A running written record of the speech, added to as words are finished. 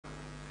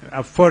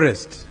a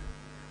forest,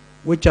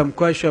 which I'm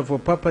quite sure for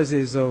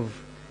purposes of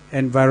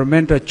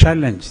environmental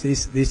challenge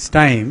this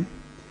time,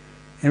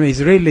 I mean, it's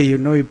really, you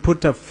know, you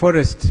put a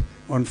forest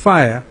on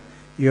fire,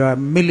 you are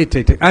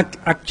militating,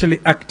 actually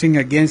acting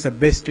against the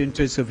best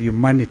interests of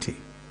humanity.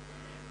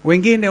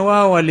 Wengine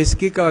wao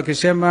walisikika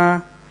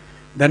wakisema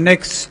the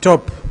next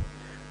stop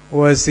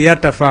was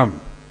Yatta farm.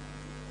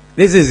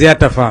 This is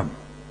Yatta farm.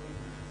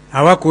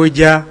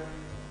 Hawakuja.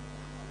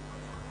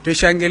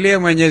 Tushangilie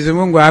Mwenyezi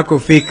Mungu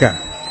hakufika.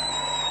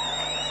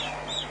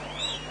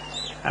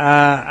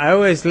 I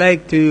always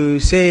like to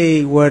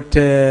say what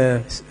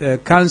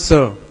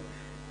Council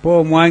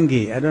Paul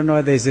Mwangi, I don't know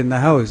whether he's in the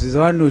house, is the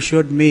one who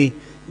showed me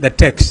the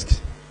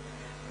text.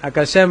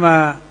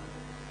 Akasema,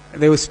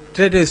 they were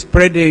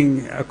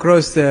spreading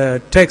across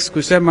the text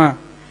kusema,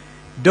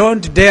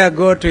 don't dare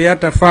go to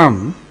Yatta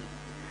farm,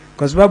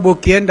 kwa sababu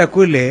ukienda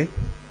kule,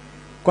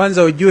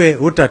 kwanza ujue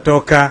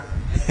utatoka.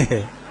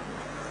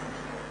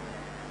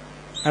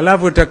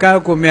 Alafu utakaa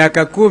kwa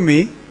miaka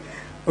 10,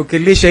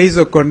 ukilisha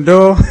hizo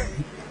kondoo,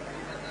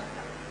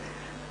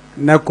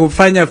 na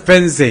kufanya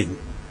fencing.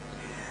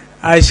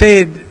 I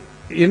said,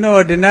 you know,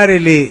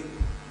 ordinarily,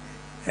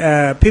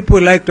 people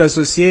like to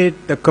associate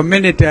the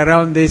community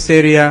around this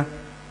area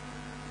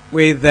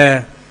with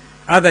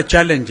other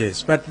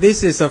challenges. But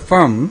this is a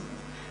farm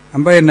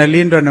ambayo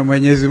inalindwa na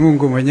Mwenyezi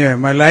Mungu mwenyewe,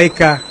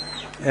 malaika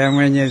ya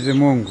Mwenyezi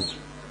Mungu.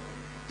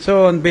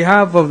 So on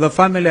behalf of the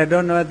family, I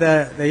don't know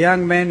the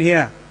young men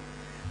here,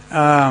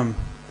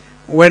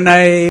 when I